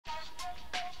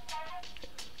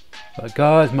Hello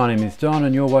guys, my name is Don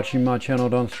and you're watching my channel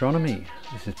Don Astronomy.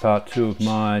 This is part 2 of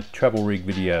my travel rig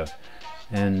video,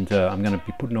 and I'm going to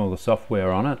be putting all the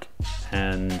software on it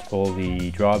and all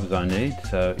the drivers I need.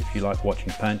 So if you like watching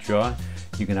paint dry,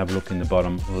 you can have a look in the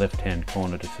bottom left hand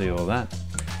corner to see all that,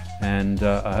 and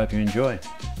I hope you enjoy.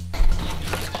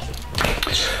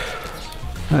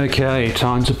 Okay,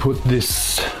 time to put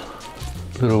this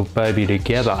little baby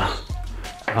together.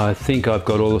 I think I've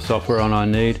got all the software on I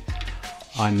need.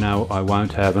 I know I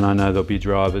won't have, and I know there'll be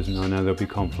drivers, and I know there'll be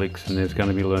conflicts, and there's going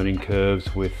to be learning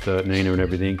curves with N.I.N.A and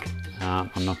everything.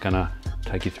 I'm not going to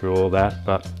take you through all that,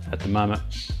 but at the moment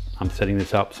I'm setting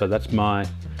this up. So that's my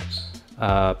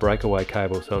breakaway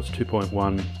cable. So it's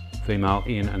 2.1 female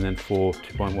in and then 4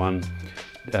 2.1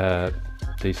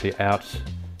 DC outs.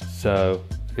 So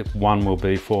one will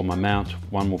be for my mount,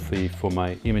 one will be for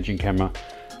my imaging camera,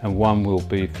 and one will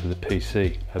be for the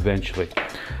PC eventually.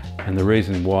 And the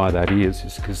reason why that is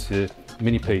because the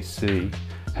mini PC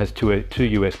has two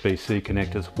USB-C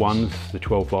connectors. One's the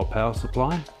 12 volt power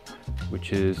supply,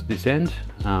 which is this end,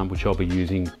 which I'll be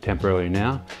using temporarily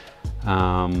now,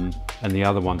 and the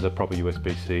other one's a proper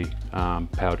USB-C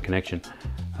powered connection.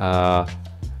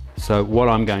 So what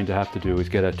I'm going to have to do is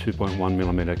get a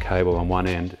 2.1mm cable on one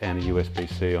end and a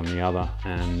USB-C on the other,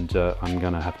 and I'm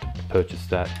going to have to purchase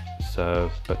that. So,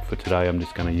 but for today I'm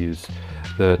just going to use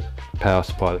the power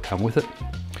supply that come with it.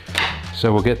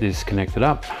 So we'll get this connected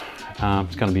up.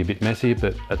 It's going to be a bit messy,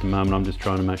 but at the moment I'm just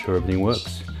trying to make sure everything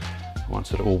works.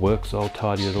 Once it all works, I'll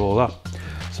tidy it all up.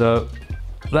 So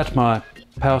that's my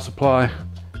power supply.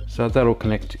 So that'll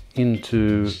connect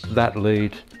into that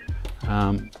lead.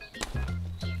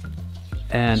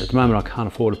 And at the moment I can't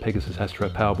afford a Pegasus Astro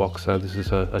power box, so this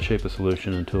is a cheaper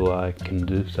solution until I can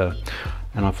do so.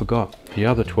 And I forgot, the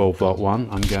other 12 volt one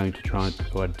I'm going to try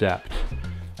to adapt,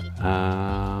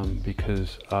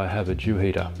 because I have a dew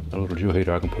heater, a little dew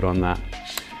heater I can put on that.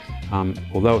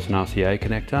 Although it's an RCA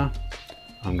connector,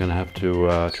 I'm going to have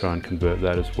to try and convert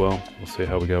that as well. We'll see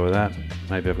how we go with that.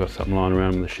 Maybe I've got something lying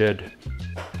around in the shed,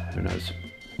 who knows.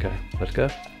 Okay, let's go.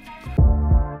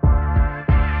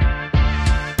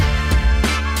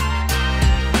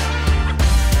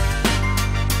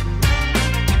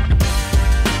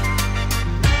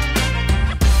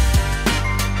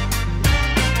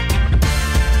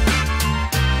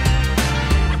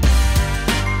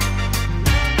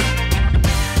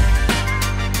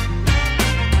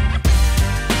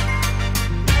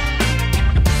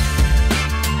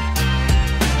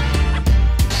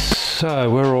 So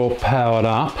we're all powered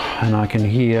up and I can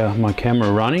hear my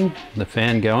camera running, the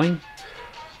fan going.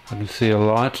 I can see a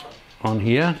light on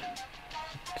here.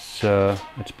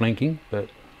 It's blinking, but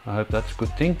I hope that's a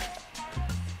good thing.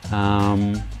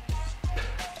 Now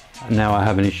I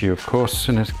have an issue, of course,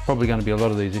 and there's probably going to be a lot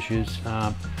of these issues.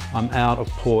 I'm out of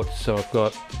ports, so I've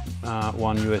got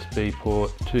one USB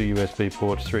port, 2 USB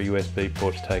ports, 3 USB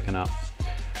ports taken up.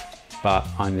 But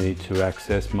I need to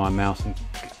access my mouse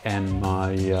and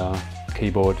my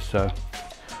keyboard, so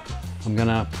I'm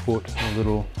gonna put a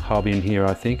little hub in here,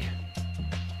 I think,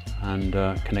 and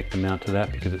connect the mount to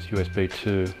that because it's USB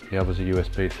 2, the others are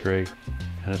USB 3,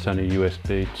 and it's only a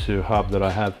USB 2 hub that I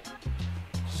have.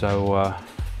 So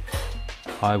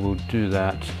I will do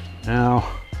that now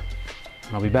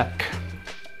and I'll be back.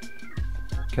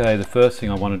 Okay, the first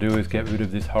thing I want to do is get rid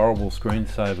of this horrible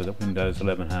screensaver that Windows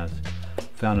 11 has.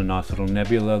 Found a nice little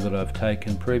nebula that I've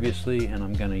taken previously, and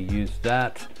I'm going to use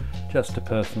that just to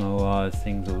personalize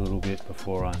things a little bit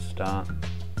before I start.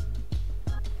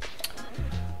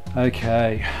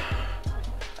 Okay,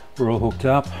 we're all hooked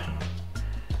up.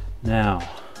 Now,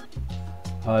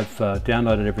 I've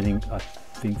downloaded everything I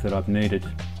think that I've needed.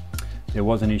 There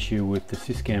was an issue with the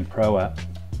Syscam Pro app.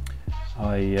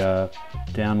 I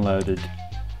downloaded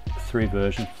 3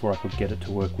 versions before I could get it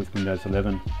to work with Windows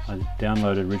 11. I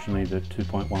downloaded originally the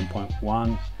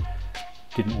 2.1.1,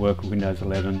 didn't work with Windows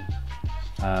 11.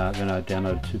 Then I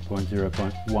downloaded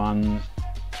 2.0.1,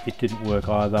 it didn't work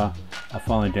either. I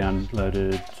finally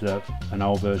downloaded an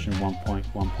old version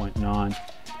 1.1.9,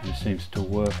 and it seems to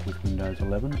work with Windows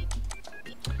 11.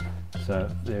 So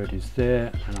there it is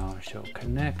there, and I shall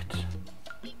connect.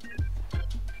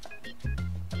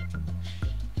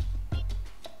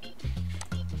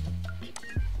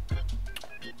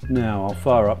 Now I'll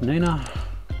fire up N.I.N.A.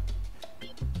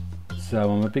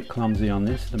 So I'm a bit clumsy on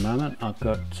this at the moment. I've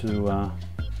got to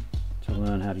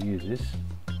learn how to use this.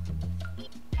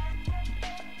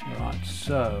 Right,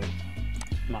 so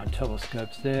my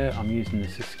telescope's there. I'm using the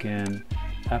Syscam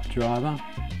app driver,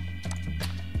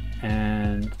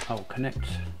 and I'll connect.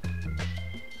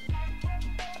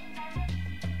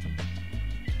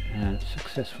 And it's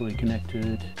successfully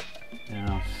connected.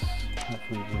 Now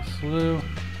Hopefully it will slew.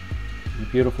 A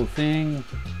beautiful thing.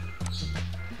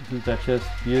 Isn't that just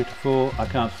beautiful? I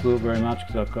can't slew it very much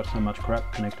because I've got so much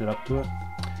crap connected up to it.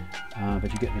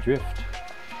 But you get the drift.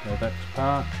 Go back to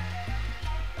park.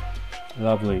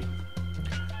 Lovely.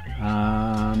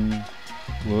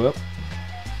 Whoop.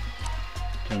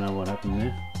 Don't know what happened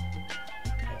there.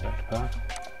 Go back to park.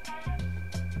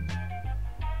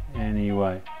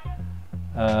 Anyway,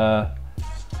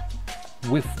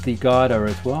 with the guider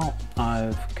as well,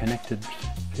 I've connected.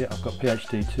 I've got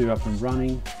PhD2 up and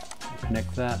running. I'll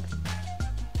connect that.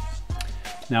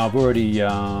 Now I've already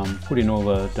put in all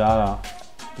the data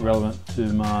relevant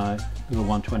to my little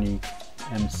 120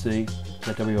 MC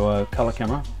ZWO color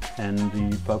camera and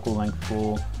the focal length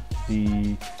for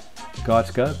the guide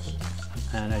scope.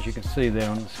 And as you can see there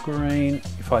on the screen,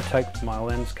 if I take my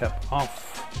lens cap off,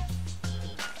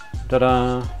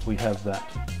 ta-da, we have that.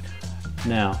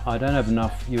 Now, I don't have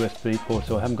enough USB ports,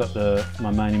 so I haven't got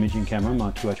my main imaging camera, my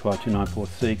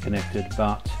 2HY294C connected,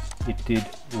 but it did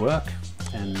work,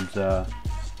 and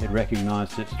it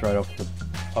recognised it straight off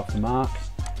the mark,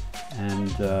 and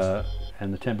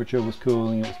the temperature was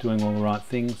cooling, it was doing all the right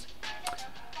things.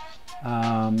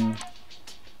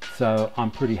 So I'm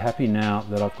pretty happy now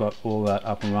that I've got all that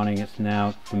up and running. It's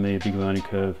now, for me, a big learning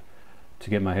curve to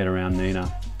get my head around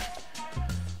N.I.N.A.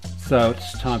 So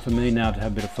it's time for me now to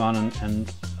have a bit of fun and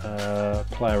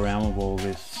play around with all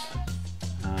this.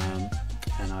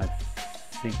 And I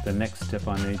think the next step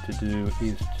I need to do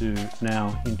is to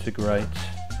now integrate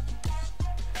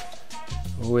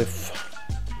with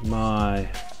my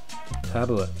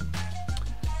tablet.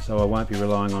 So I won't be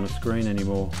relying on a screen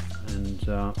anymore, and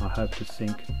I hope to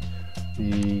sync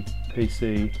the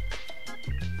PC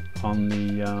on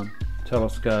the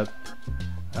telescope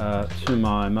to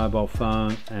my mobile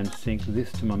phone and sync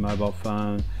this to my mobile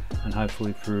phone, and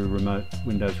hopefully through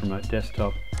Windows Remote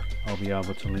Desktop I'll be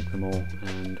able to link them all,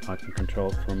 and I can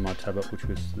control it from my tablet, which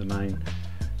was the main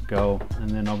goal. And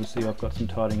then obviously I've got some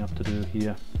tidying up to do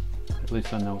here. At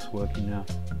least I know it's working now.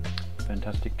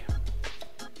 Fantastic.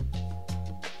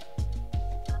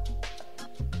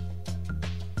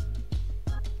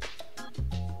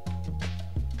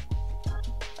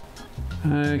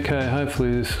 Okay,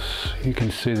 hopefully you can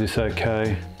see this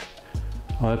okay.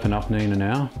 I'll open up N.I.N.A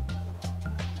now.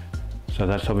 So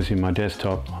that's obviously my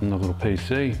desktop on the little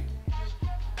PC.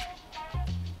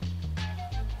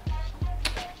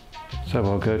 So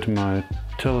I'll go to my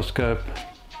telescope.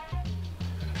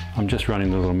 I'm just running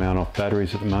the little mount off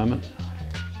batteries at the moment.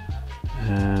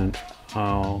 And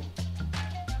I'll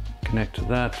connect to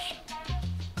that.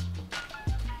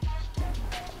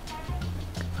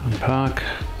 Unpark.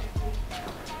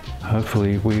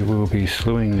 Hopefully we will be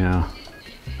slewing now.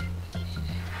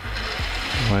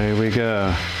 Away we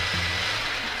go.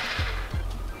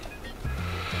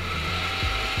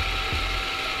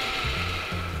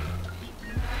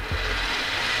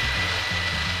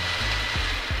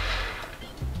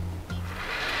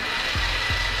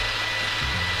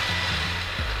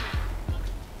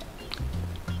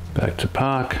 Back to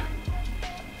park.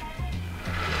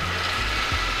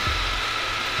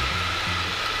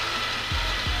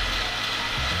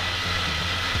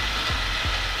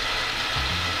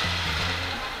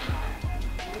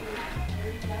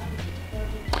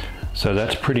 So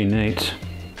that's pretty neat.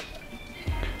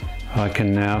 I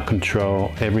can now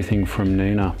control everything from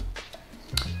N.I.N.A.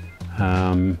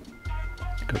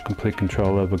 Got complete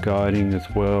control over guiding as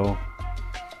well.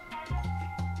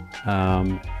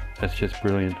 That's just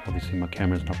brilliant. Obviously my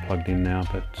camera's not plugged in now,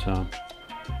 but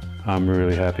I'm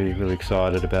really happy, really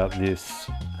excited about this.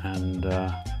 And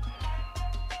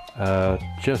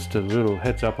just a little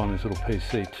heads up on this little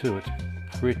PC too. It's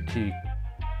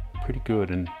pretty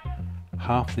good, and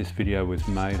half this video was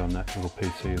made on that little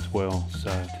PC as well, so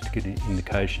just to get an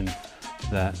indication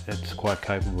that it's quite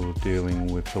capable of dealing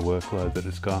with the workload that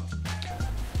it's got.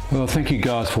 Well, thank you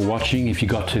guys for watching. If you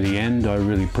got to the end, I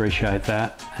really appreciate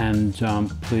that. And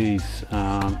please,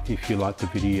 if you like the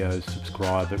videos,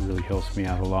 subscribe. It really helps me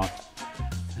out a lot.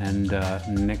 And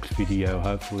next video,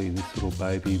 hopefully this little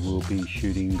baby will be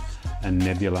shooting a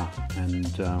nebula,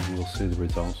 and we'll see the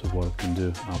results of what it can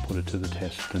do. I'll put it to the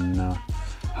test and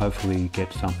hopefully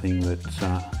get something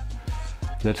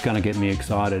that's going to get me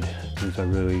excited, because I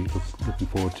really looking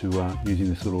forward to using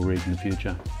this little rig in the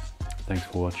future. Thanks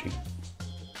for watching.